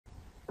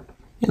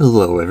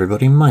Hello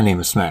everybody, my name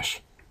is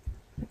Smash.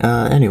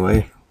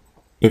 Anyway,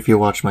 if you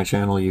watch my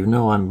channel you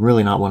know I'm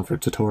really not one for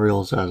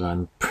tutorials as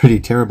I'm pretty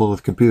terrible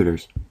with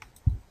computers.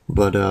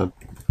 But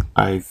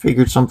I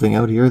figured something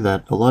out here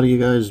that a lot of you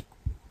guys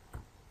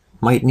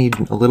might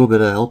need a little bit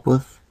of help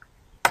with.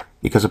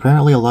 Because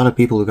apparently a lot of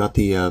people who got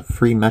the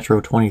free Metro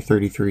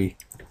 2033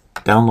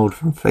 download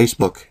from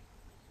Facebook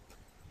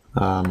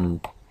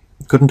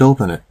couldn't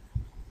open it.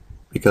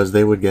 Because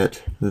they would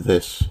get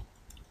this.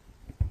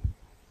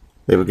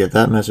 They would get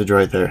that message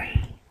right there.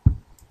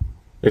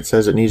 It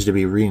says it needs to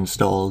be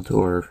reinstalled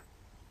or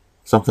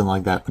something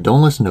like that, but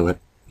don't listen to it.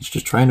 It's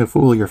just trying to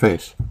fool your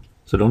face,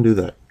 so don't do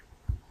that.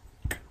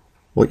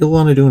 What you'll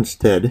want to do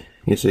instead,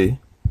 you see,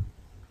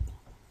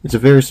 it's a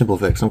very simple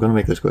fix. I'm going to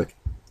make this quick.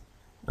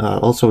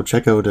 Also,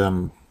 check out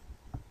Pokemon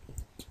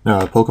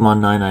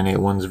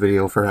 9981's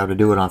video for how to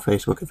do it on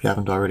Facebook if you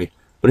haven't already.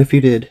 But if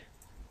you did,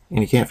 and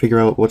you can't figure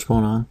out what's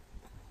going on,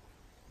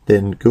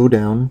 then go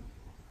down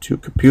to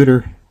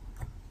Computer.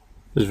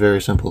 It's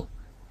very simple.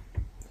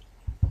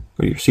 Go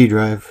to your C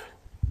drive,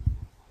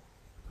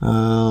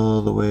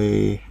 all the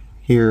way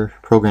here,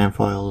 Program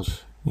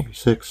Files,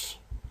 86,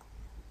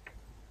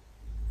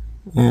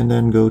 and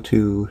then go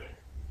to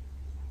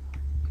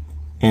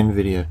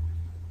NVIDIA.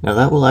 Now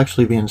that will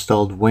actually be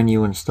installed when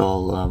you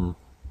install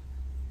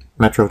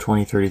Metro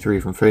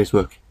 2033 from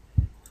Facebook,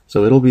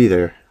 so it'll be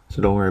there,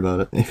 so don't worry about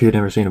it if you've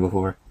never seen it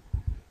before.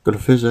 Go to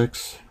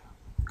PhysX,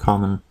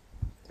 Common.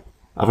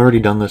 I've already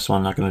done this, so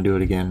I'm not going to do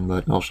it again,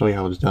 but I'll show you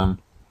how it's done.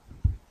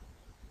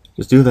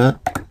 Just do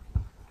that.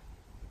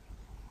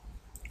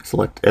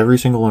 Select every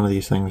single one of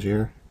these things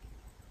here.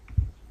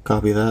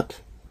 Copy that.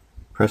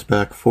 Press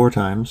back 4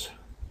 times.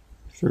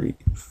 3,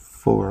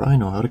 4, I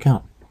know how to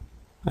count.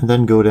 And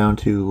then go down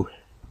to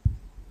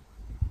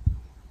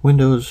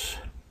Windows.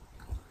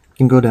 You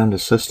can go down to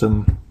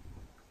System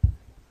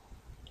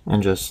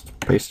and just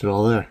paste it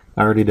all there.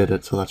 I already did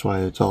it, so that's why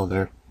it's all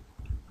there.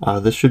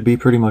 This should be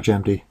pretty much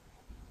empty.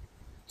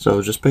 So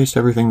just paste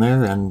everything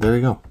there, and there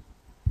you go.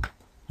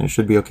 It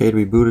should be okay to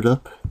be booted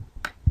up.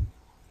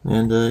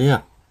 And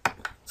yeah.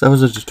 So that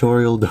was a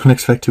tutorial. Don't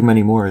expect too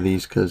many more of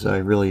these, because I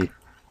really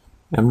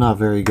am not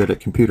very good at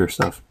computer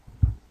stuff.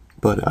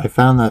 But I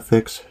found that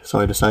fix,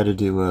 so I decided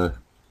to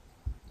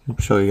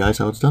show you guys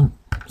how it's done.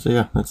 So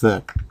yeah, that's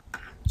that.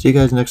 See you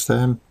guys next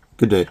time.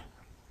 Good day.